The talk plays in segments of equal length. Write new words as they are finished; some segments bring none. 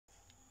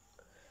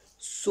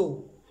So,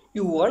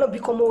 you wanna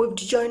become a web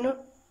designer?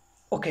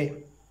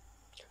 Okay,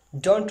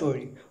 don't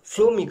worry,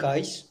 follow me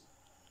guys.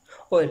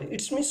 Well,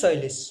 it's me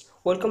Silas.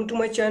 Welcome to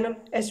my channel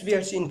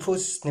SBRC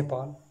Infosys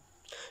Nepal.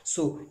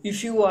 So,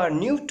 if you are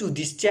new to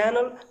this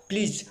channel,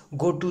 please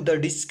go to the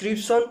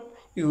description.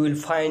 You will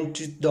find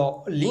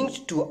the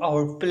link to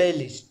our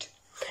playlist.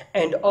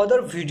 And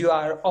other videos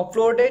are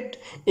uploaded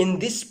in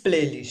this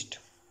playlist.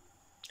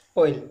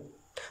 Well,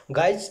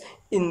 guys,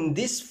 in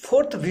this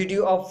fourth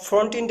video of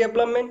front-end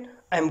development,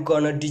 I'm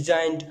gonna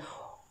design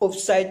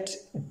website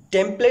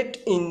template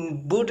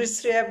in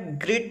Bootstrap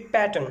grid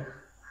pattern.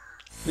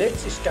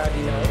 Let's start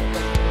in our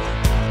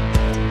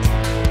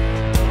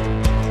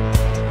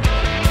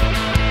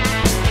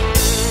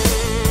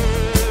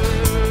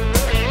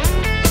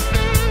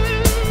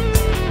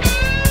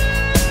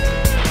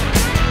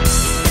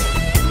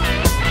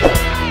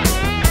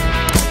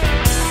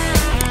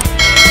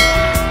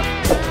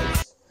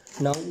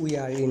Now we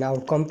are in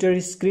our computer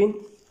screen,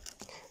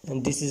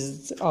 and this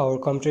is our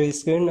computer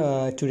screen.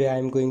 Today I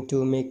am going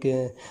to make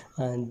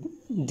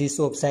this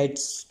website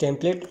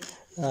template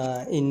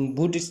in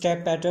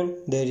Bootstrap pattern.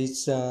 There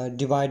is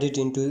divided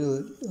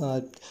into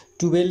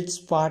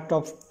 12 part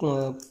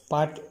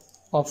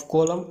of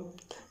column.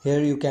 Here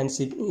you can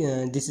see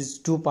this is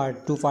two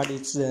part.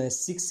 It's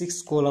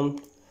 6 column,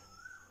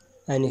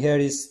 and here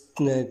is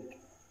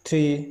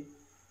 3.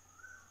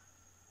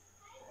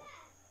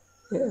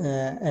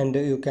 And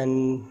you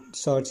can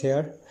search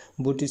here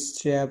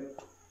Bootstrap,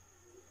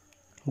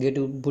 get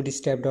to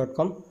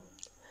bootstrap.com,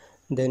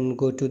 then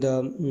go to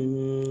the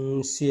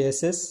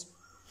CSS,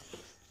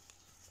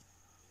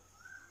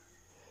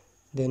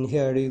 then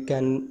here you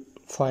can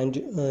find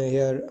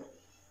here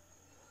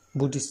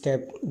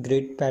Bootstrap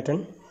grid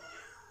pattern,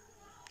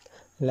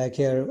 like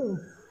here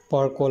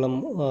per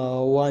column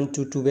 1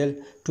 to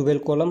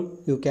 12 column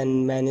you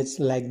can manage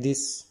like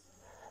this.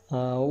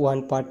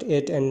 One part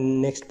 8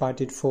 and next part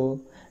is 4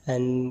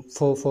 and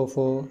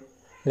 4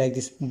 like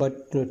this,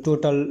 but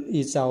total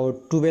is our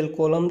 12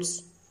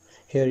 columns.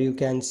 Here you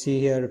can see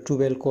here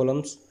 12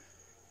 columns,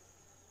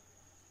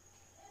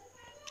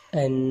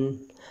 and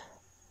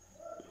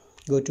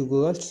go to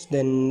Google,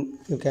 then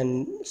you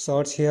can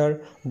search here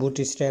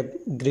Bootstrap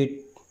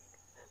grid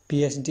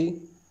PSD,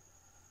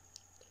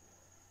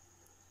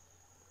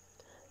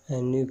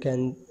 and you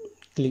can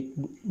click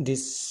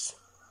this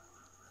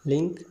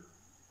link.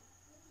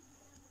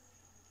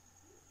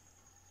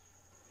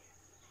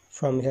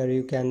 From here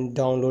you can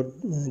download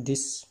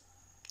this,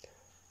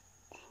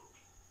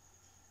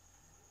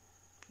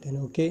 then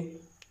okay,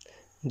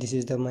 this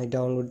is my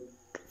download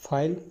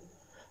file.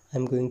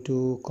 I'm going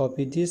to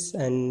copy this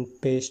and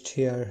paste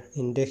here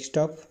in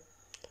desktop.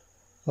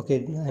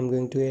 Okay, I'm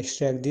going to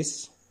extract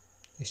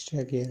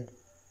here.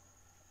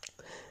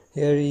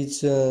 Here is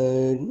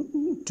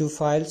 2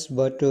 files,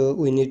 but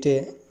we need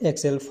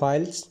Excel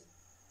files,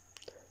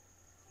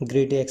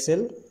 grid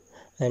Excel,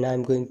 and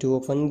I'm going to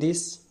open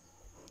this.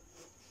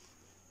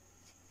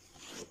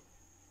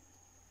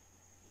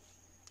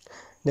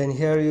 Then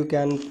here you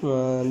can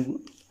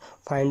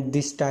find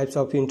these types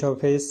of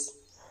interface.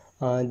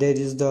 There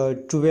is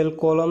the 12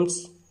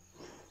 columns.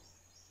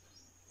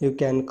 You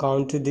can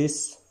count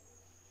this,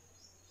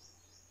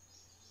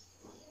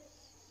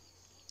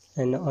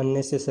 and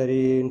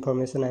unnecessary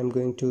information I'm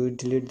going to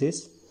delete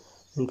this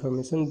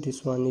information.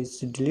 This one is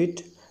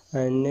delete,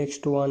 and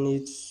next one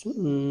is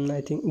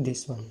I think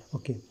this one.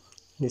 Okay,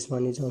 this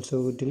one is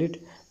also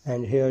delete,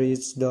 and here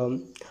is the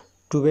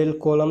 12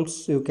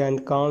 columns you can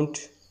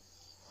count.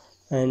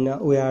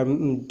 And we are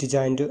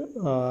designed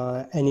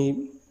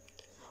any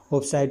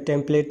website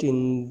template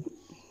in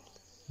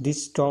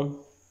this term.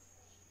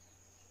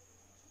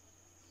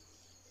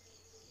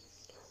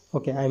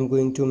 Okay, I'm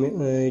going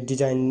to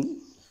design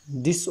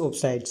this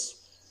websites.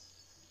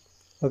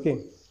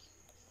 Okay,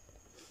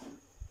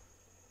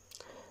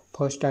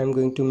 first I'm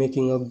going to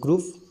making a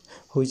group,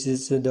 which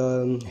is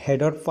the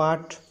header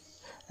part,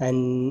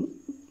 and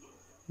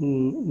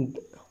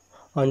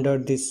under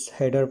this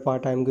header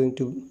part I'm going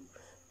to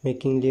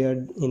making layer.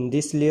 In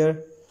this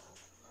layer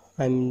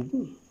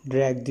I'm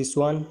drag this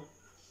one.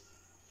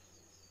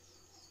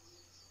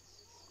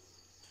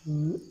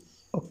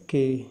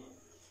 Okay,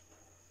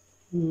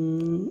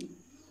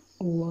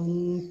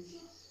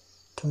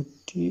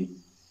 130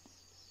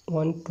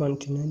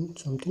 129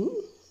 something.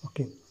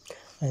 Okay,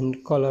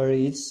 and color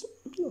is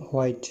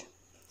white.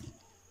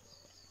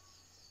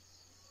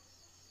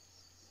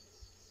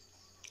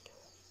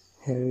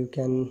 Here you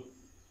can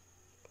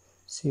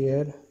see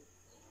here,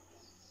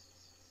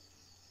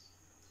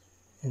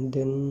 and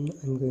then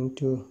I'm going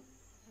to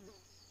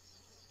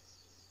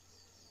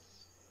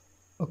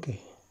okay,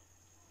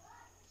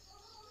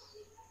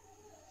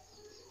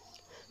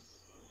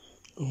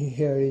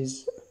 here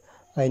is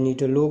I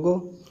need a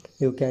logo.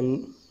 You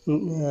can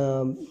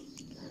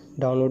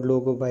download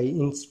logo by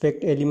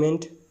inspect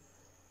element,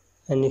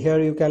 and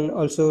here you can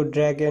also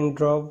drag and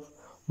drop,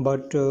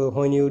 but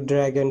when you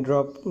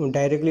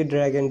directly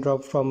drag and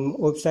drop from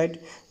website,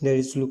 there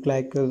is look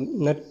like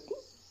not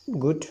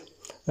good.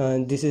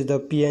 this is the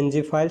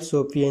PNG file,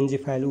 so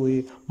PNG file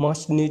we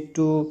must need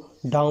to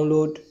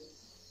download.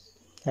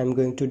 I'm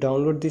going to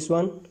download this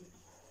one,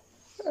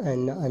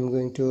 and I'm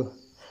going to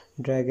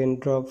drag and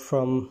drop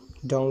from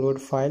download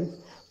file.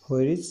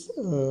 Where is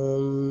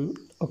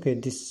okay,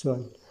 this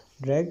one,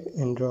 drag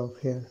and drop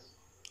here.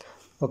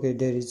 Okay,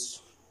 there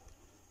is.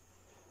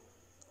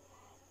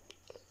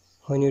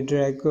 When you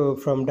drag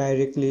from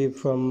directly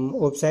from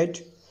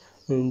website,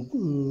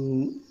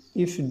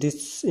 if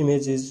this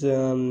image is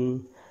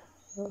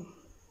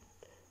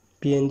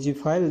PNG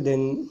file,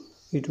 then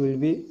it will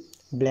be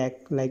black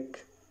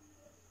like.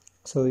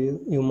 So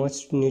you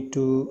must need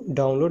to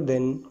download,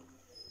 then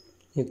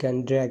you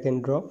can drag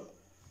and drop.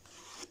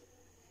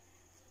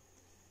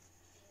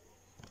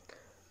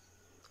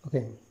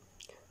 Okay,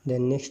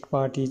 then next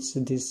part is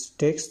this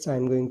text.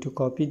 I'm going to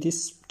copy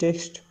this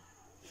text,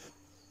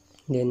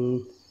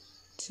 then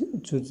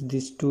choose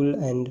this tool,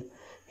 and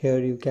here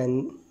you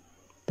can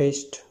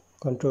paste,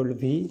 Ctrl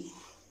V.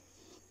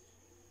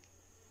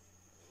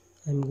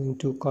 I'm going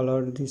to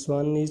color this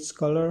one is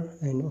color,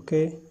 and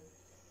okay,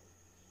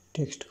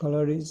 text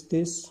color is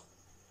this,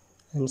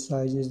 and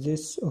size is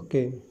this.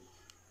 Okay,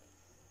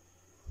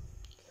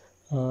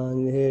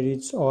 and here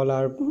it's all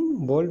are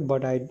bold,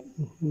 but I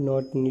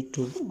not need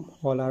to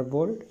all are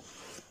bold.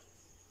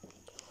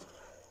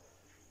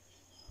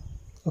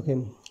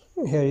 Okay,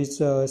 here is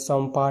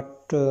some part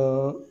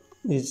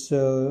is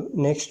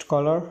next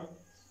color.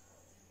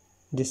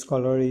 This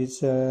color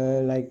is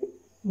like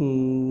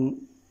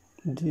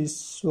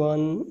this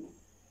one.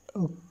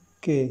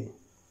 Okay,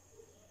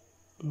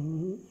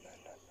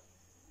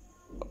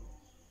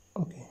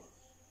 okay,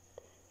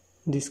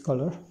 this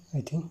color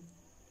I think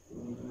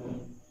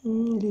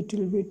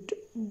little bit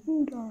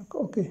dark.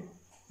 Okay,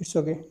 it's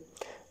okay.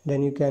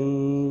 Then you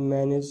can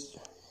manage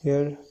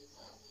here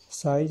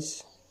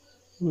size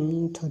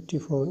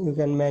 34. You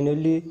can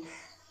manually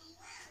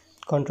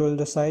control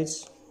the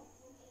size.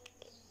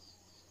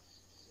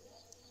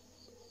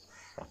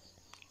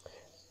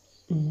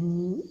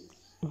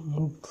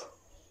 Move.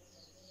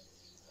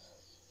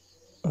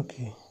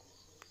 Okay,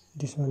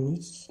 this one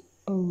is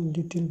a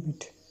little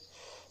bit,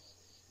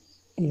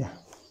 yeah.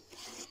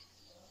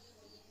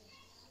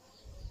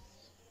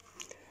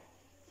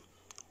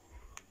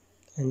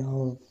 And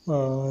now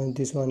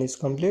this one is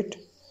complete,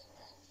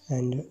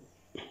 and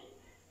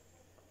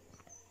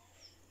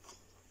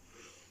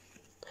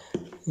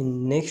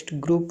in next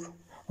group,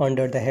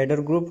 under the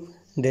header group,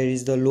 there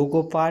is the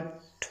logo part.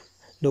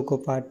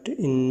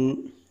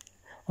 In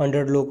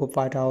under logo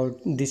part, our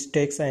this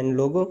text and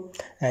logo.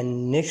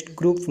 And next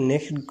group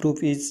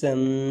is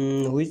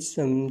which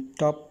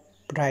top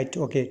right.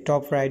 Okay,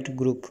 top right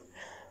group.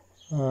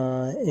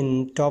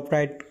 In top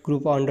right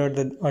group, under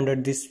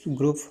this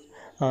group,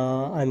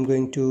 I'm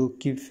going to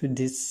keep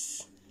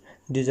this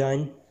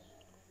design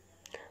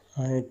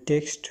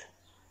text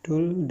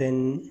tool.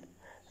 Then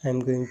I'm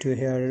going to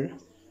here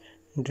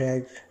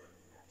drag.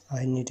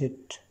 I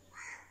needed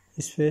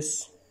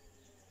space.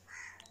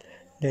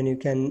 Then you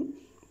can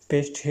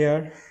paste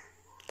here,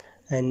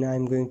 and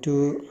I'm going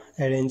to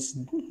arrange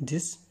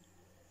this.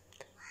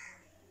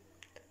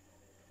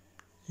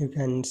 You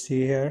can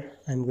see here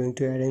I'm going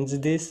to arrange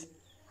this.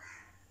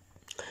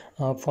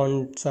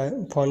 Font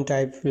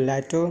type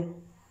Lato.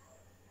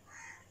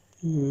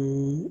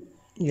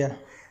 Yeah,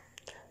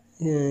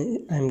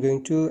 I'm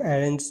going to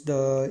arrange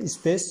the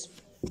space.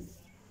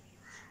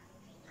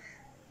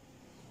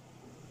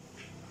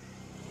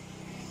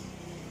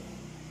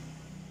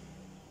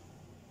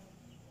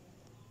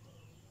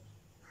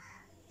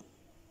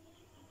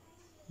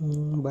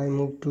 By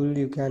move tool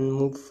you can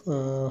move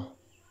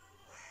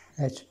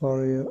as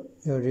per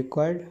your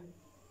required.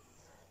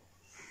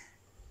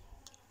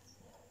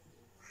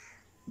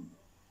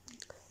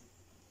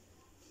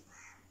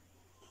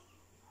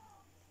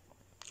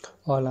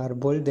 All are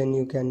bold, then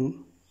you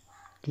can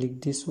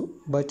click this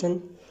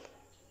button,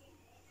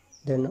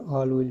 then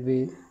all will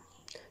be,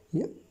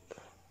 yeah.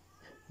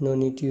 No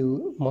need,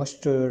 you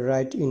must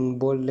write in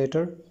bold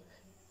letter.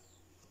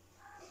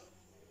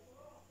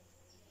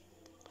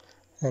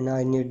 And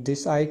I need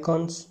these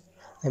icons.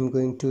 I'm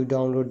going to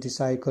download this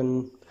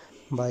icon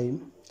by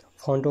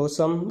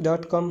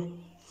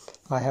fontawesome.com.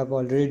 I have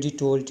already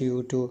told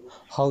you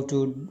how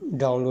to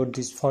download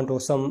this Font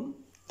Awesome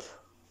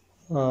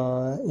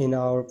in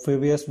our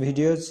previous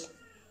videos.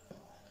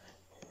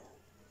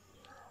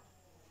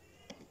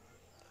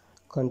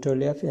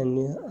 Ctrl F,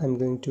 and I'm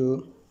going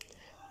to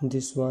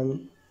this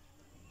one,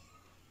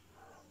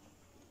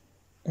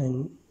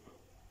 and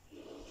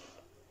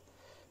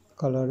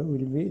color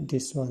will be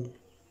this one.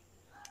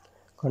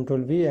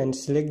 Ctrl V and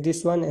select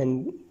this one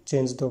and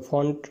change the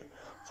font,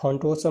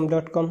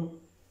 fontawesome.com.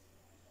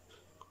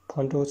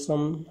 Font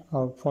Awesome,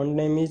 our font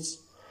name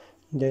is.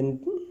 Then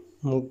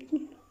move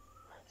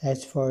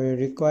as for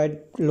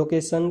required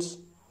locations.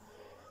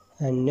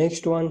 And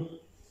next one,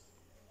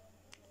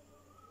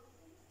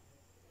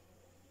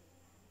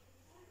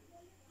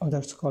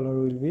 others color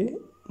will be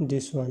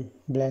this one,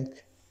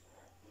 black,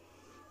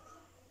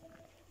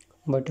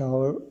 but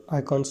our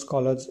icons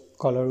color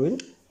will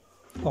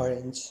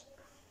orange.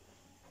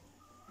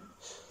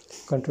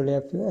 Control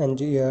F, and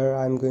here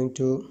I'm going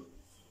to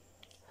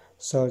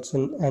search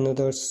in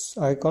another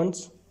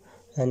icons.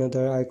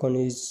 Another icon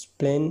is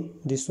plain,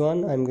 this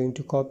one. I'm going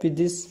to copy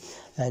this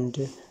and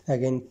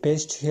again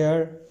paste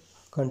here.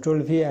 Control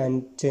V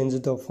and change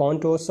the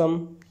font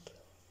awesome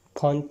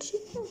font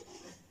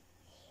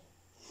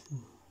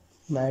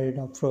married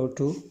up row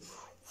to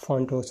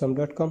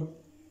fontawesome.com.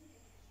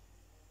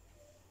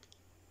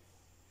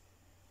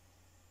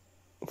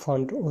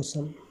 Font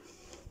awesome.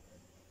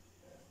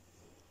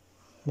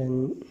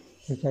 Then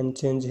you can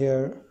change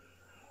here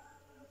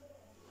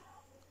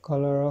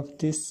color of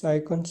these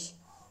icons.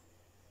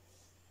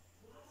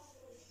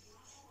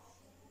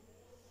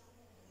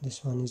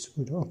 This one is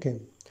good. Okay,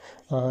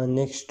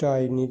 next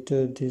I need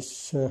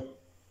this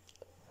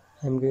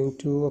I'm going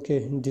to,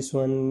 okay, this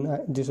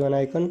one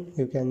icon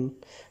you can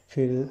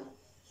fill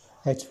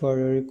as for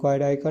a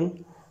required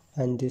icon,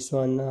 and this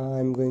one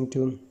I'm going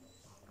to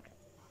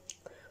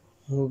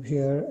move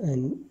here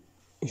and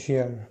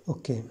here.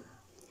 Okay,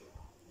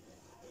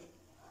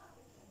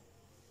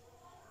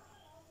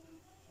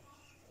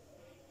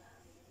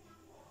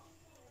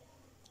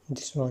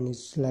 this one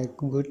is like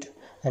good,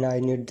 and I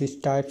need these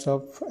types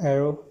of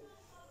arrow.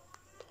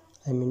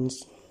 I mean,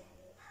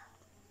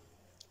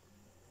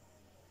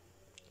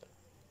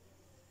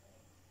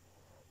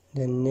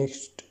 then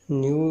next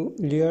new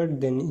layer.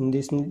 Then in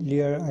this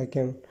layer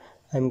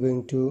I'm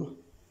going to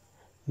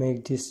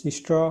make this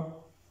straw.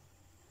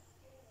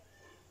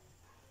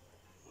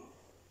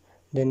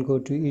 Then go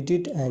to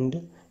edit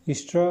and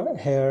straw.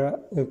 Here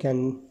you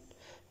can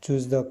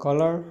choose the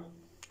color.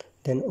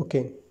 Then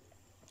okay,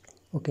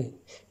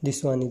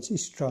 this one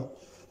is straw,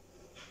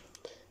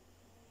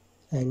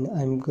 and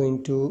I'm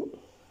going to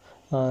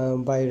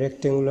by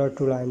rectangular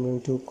tool I'm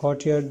going to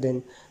cut here.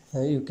 Then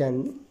you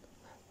can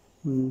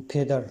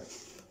feather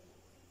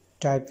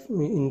type.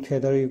 In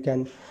feather you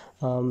can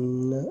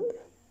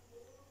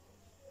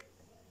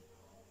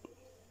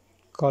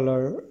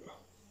color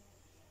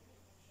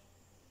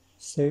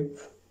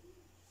save.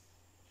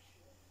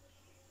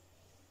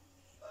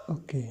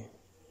 Okay,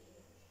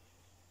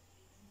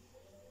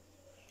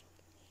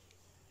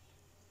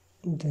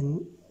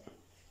 then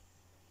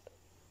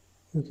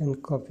you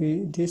can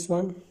copy this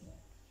one.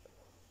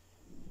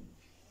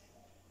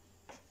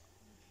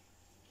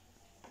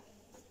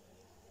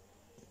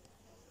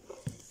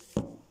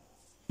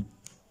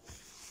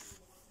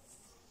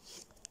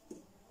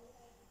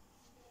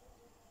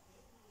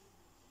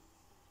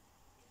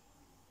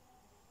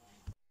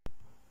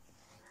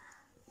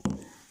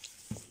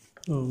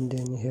 And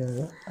then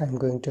here I'm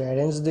going to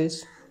arrange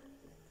this,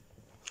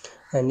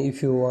 and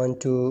if you want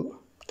to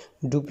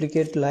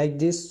duplicate like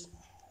this,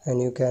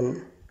 and you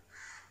can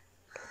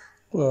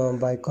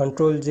by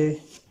Control J,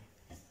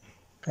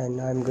 and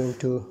I'm going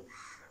to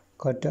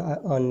cut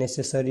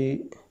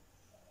unnecessary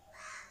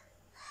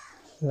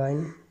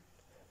line.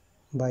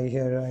 By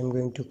here I'm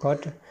going to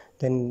cut,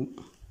 then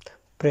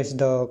press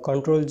the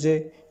Control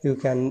J. You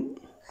can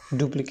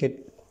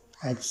duplicate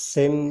at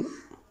same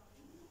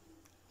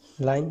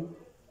line.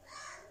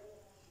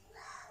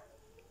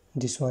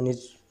 This one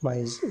is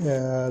my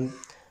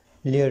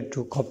layer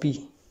to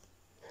copy,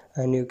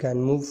 and you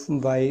can move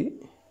by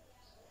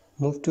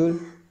move tool.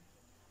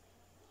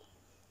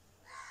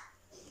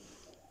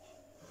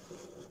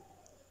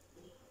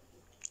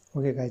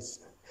 Okay guys,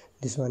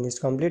 this one is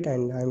complete,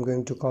 and I'm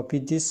going to copy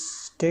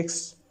this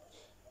text.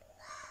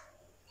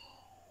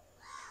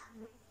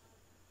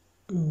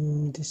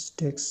 This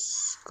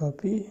text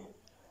copy,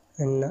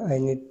 and I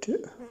need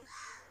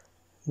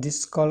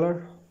this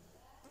color.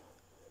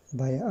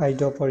 By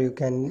eyedropper you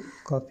can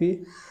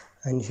copy,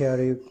 and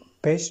here you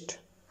paste.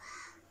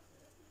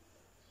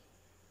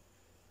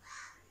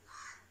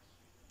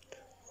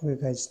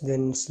 Okay guys,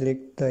 then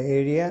select the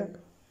area.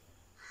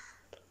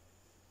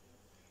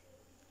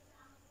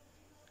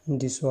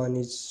 This one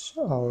is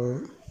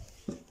our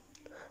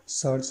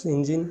search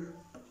engine.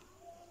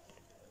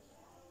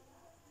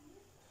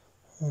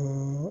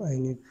 I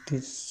need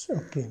this.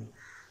 Okay,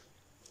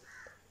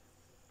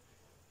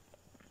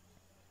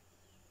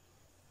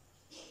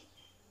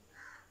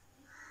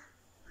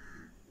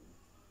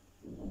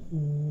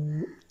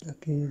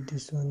 okay,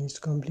 this one is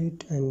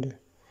complete, and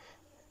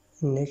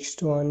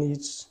next one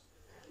is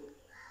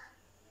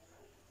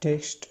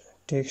text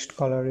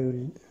color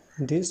will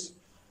this,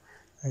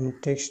 and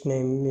text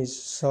name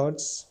is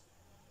search.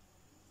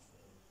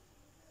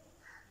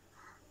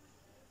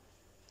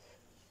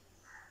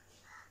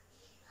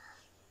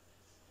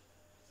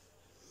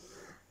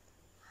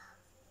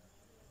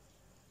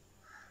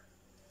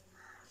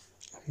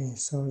 Okay,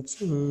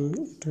 search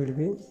it will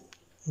be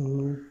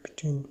in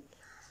between,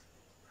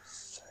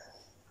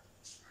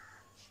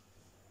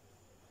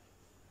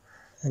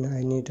 and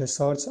I need a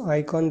search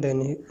icon.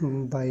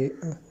 Then by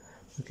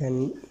you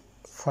can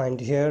find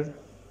here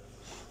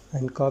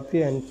and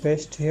copy and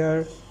paste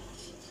here,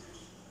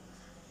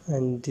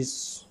 and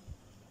this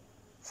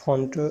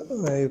font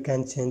you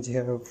can change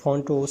here,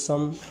 font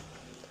awesome.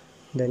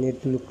 Then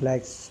it look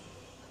like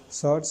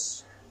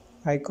search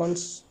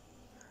icons,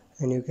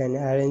 and you can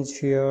arrange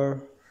here.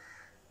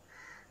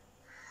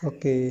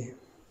 Okay,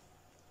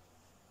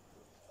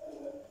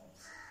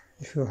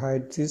 if you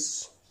hide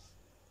this,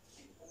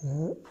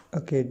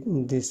 okay,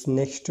 this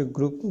next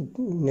group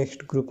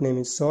name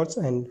is sorts,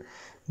 and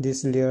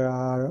this layer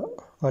are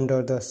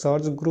under the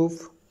sorts group.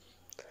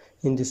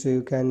 In this way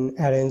you can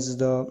arrange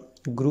the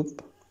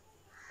group.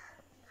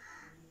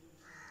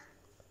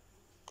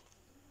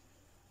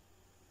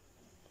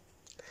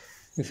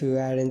 If you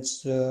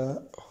arrange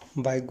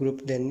by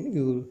group, then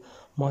you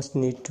must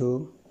need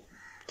to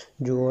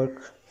do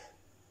work.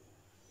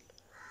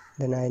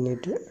 Then I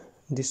need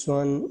this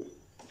one.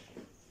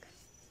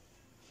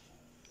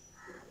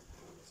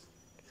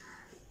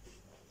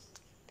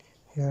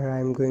 Here I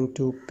am going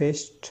to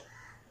paste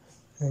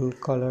and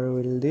color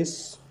will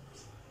this,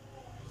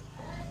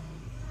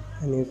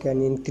 and you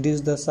can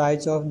increase the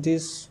size of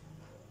this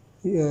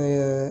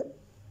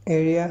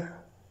area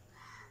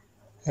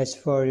as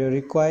for your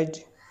required,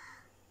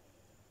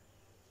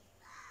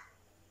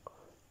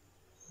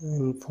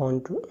 and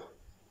font you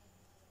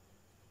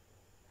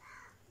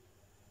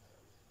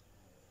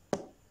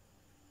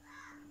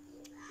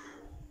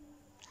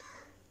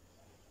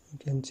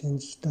can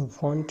change the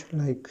font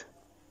like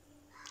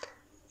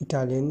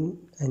Italian,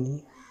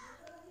 any.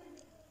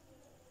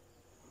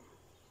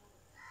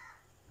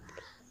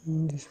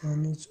 This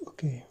one is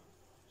okay.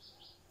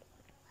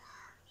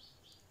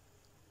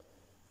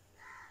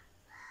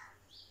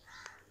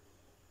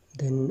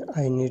 Then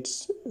I need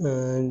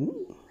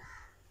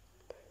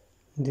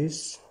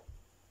this.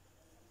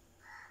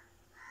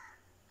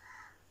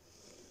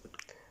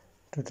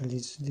 Total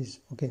is this.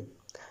 Okay,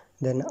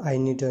 then I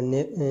need a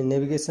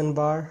navigation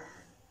bar,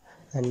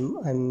 and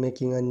I'm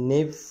making a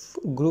nav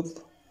group.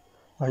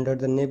 Under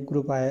the nav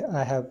group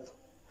I have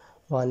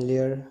one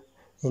layer.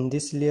 In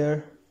this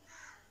layer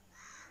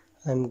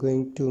I'm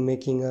going to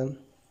making a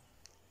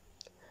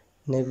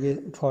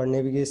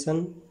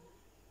navigation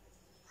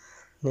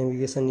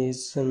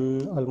is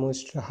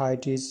almost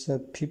height is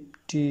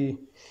 50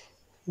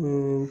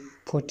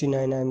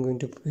 49. I'm going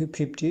to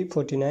 50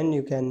 49.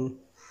 You can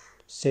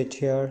set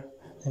here.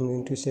 I'm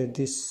going to set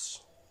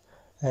this,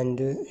 and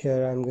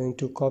here I'm going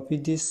to copy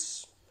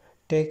this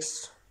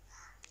text,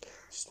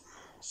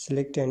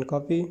 select and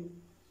copy,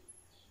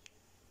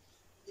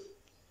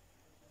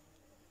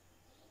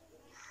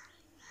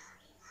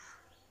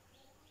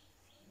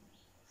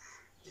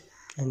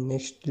 and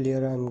next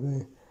layer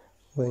I'm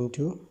going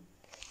to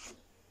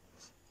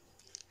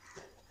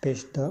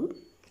paste the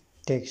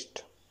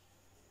text.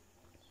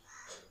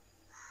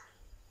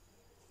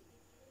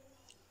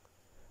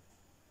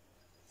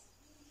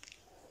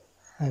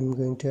 I'm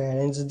going to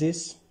arrange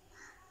this.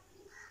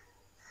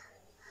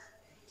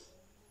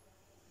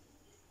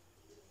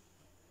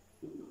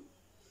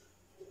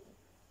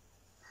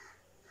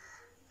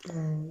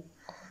 And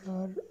all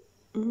are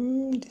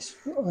this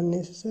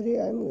unnecessary.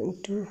 I'm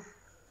going to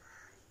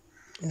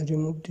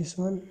remove this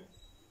one,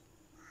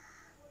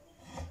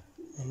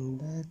 and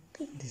back.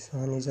 This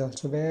one is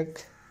also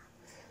back,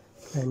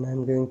 and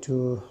I'm going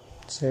to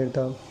set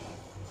the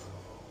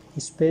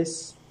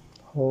space,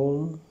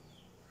 home,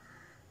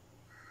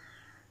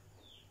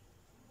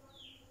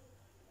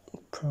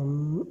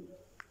 from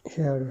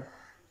here.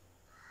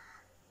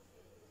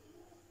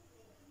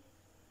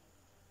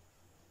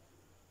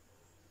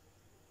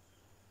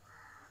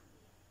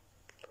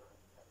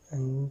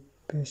 And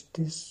paste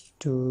this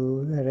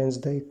to arrange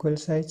the equal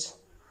size.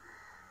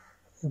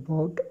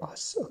 About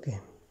us. Okay,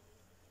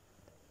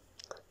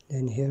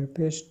 then here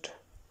paste,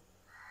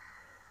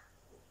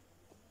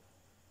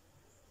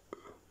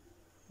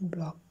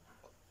 block,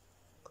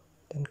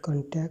 then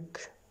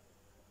contact.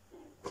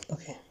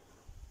 Okay,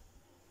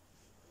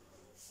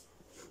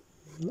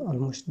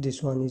 almost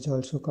this one is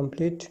also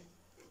complete.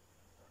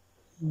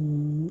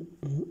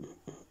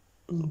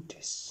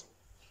 This,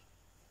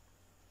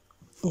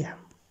 yeah,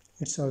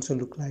 it's also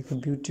look like a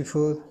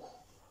beautiful.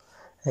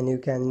 And you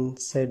can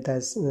set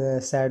the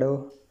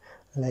shadow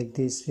like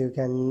this. You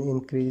can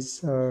increase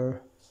the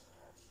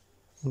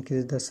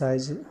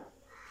size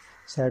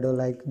shadow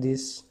like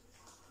this.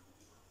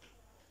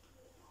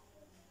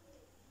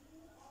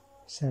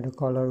 Shadow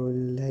color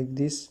will like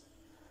this.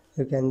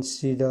 You can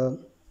see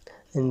the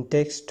in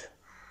text,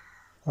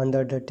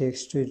 under the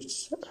text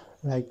it's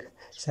like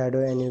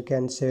shadow, and you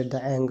can set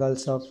the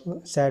angles of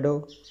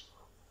shadow.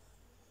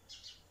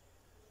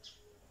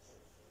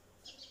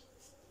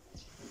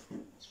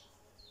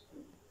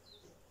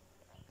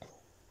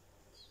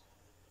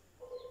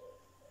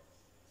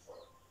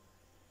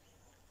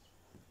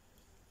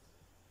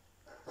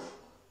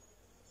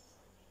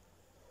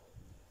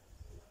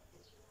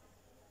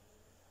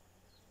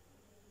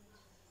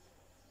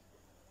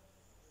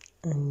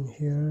 And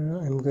here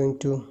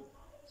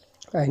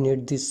I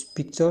need these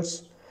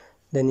pictures.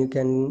 Then you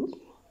can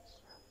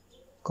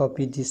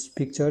copy these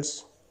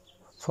pictures.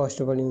 First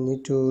of all you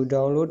need to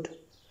download.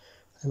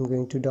 I'm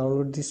going to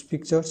download these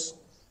pictures.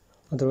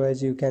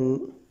 Otherwise you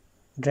can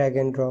drag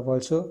and drop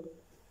also,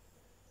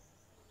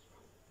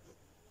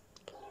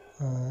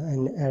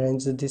 and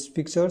arrange these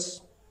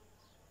pictures.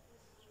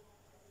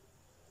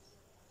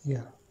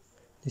 Yeah,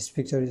 this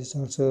picture is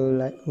also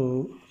like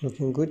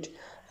looking good,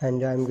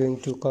 and I'm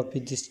going to copy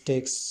this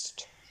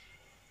text.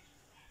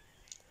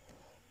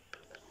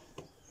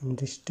 And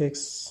this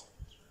text,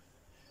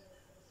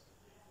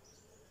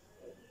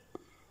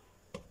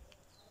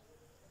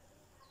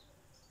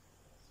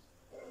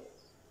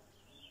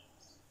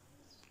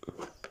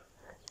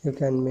 you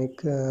can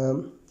make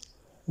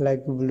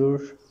like blur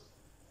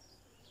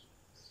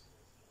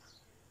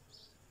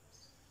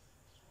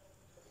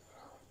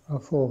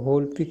of a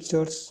whole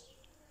pictures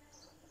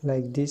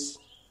like this.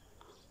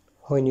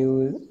 When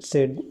you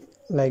said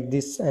like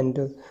this,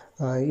 and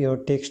your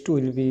text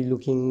will be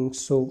looking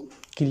so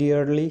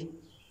clearly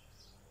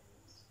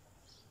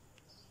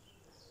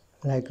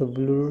like a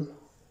blur.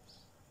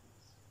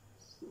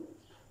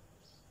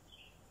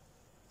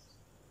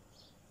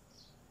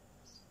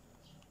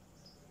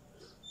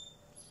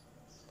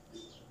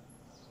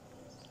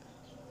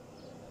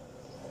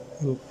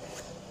 And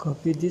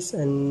copy this,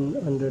 and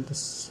under the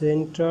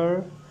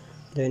center,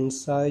 then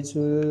size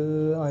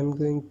will, I'm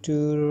going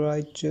to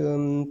write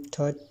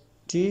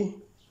 30.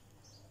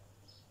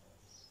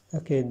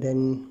 Okay,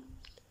 then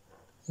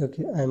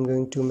okay, I'm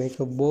going to make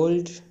a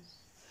bold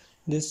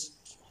this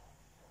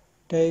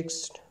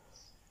text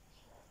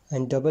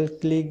and double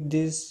click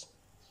this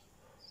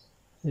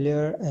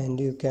layer, and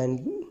you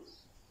can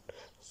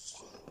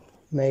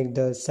make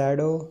the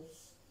shadow.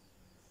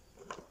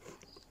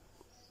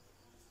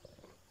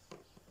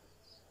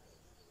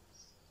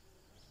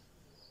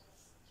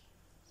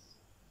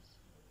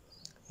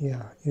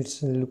 Yeah,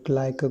 it's look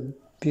like a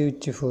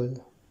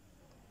beautiful.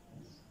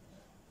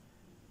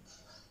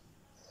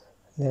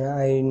 Then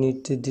I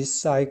need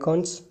these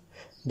icons,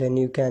 then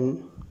you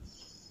can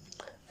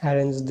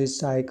arrange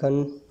this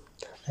icon.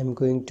 I'm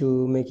going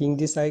to making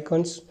these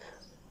icons.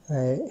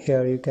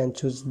 Here you can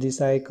choose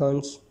these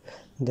icons,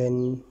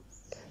 then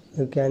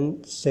you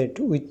can set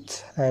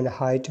width and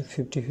height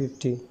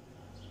 50-50.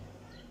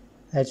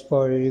 As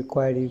per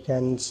required, you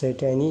can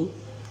set any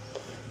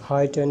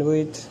height and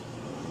width.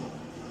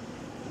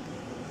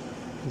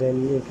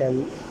 Then you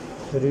can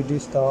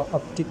reduce the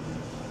optic.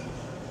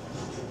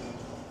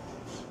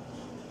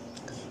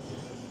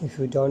 If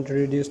you don't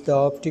reduce the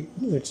optic,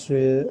 it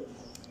will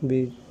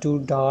be too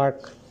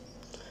dark.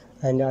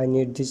 And I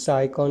need these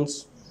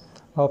icons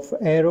of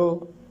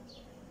arrow.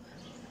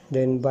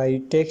 Then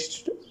by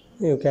text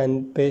you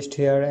can paste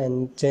here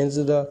and change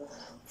the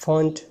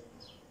font,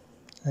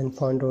 and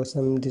font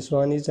awesome this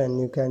one is, and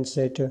you can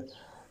set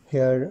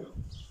here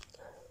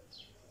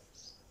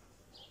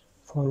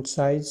font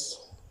size,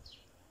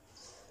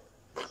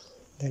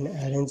 then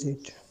arrange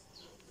it.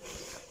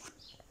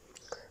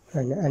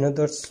 And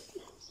another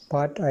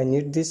part I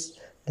need this,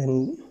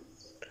 then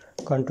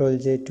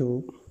Ctrl J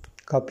to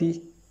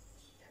copy,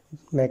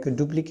 make a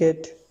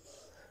duplicate.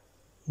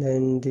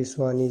 Then this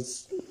one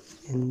is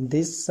in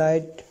this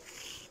side.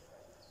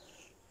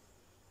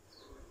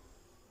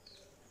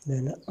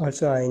 Then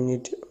also I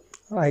need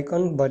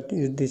icon, but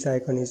this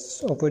icon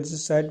is opposite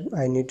side.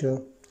 I need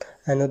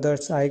another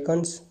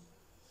icons.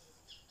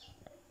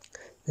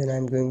 Then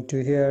I'm going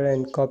to here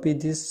and copy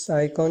these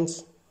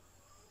icons,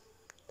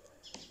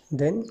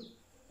 then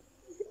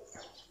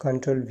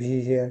Ctrl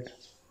V here,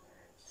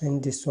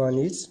 and this one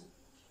is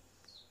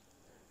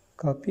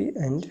copy,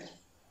 and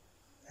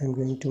I'm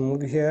going to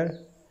move here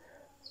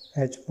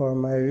as per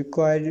my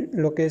required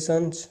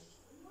locations.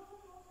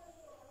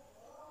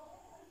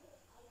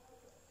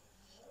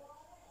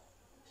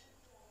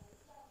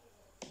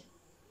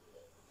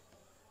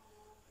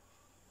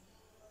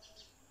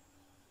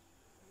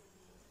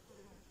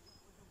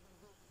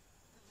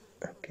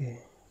 Okay,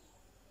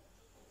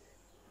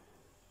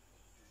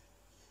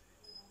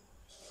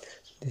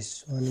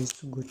 this one is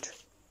good.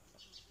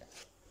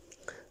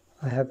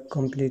 I have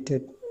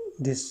completed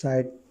this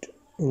side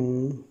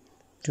in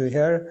to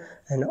here,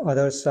 and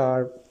others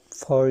are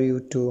for you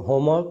to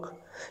homework.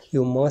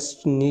 You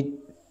must need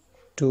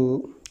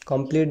to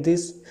complete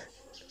this.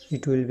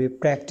 It will be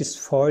practice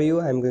for you.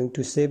 I'm going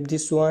to save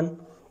this one.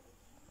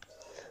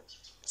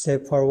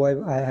 Save for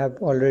web. I have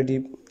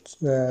already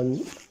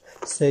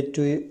said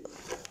to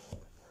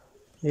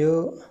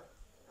you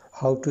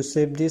how to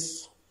save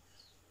this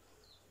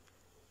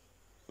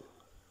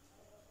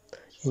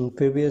in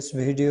previous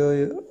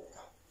video.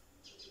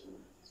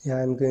 Yeah,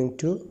 I'm going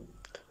to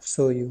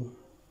show you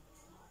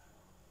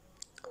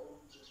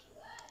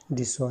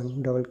this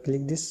one. Double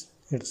click this.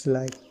 It's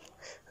like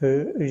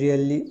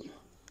really,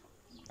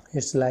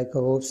 it's like a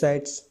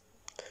website.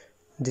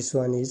 This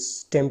one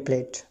is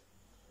template.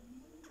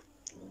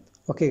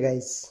 Okay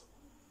guys,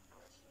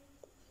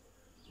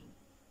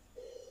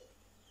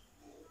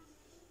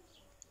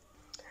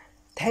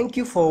 thank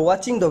you for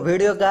watching the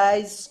video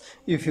guys.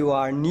 If you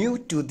are new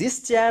to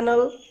this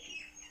channel,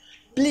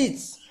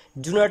 please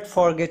do not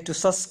forget to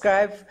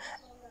subscribe.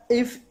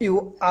 If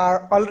you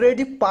are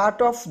already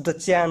part of the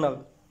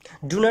channel,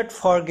 do not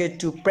forget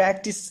to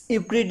practice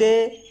every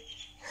day,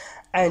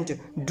 and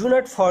do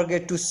not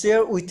forget to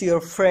share with your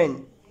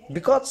friend,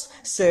 because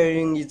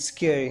sharing is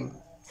caring.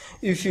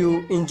 If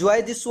you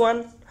enjoy this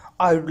one,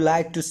 I would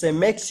like to say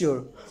make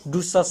sure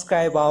do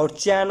subscribe our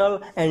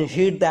channel and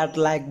hit that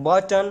like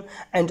button.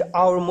 And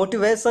our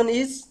motivation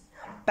is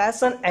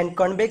passion and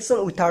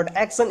conviction without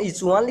action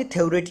is only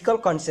theoretical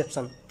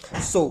conception.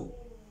 So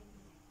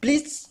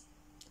please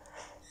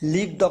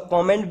leave the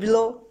comment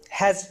below,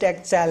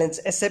 hashtag challenge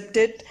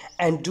accepted,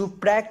 and do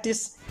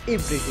practice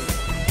every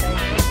day.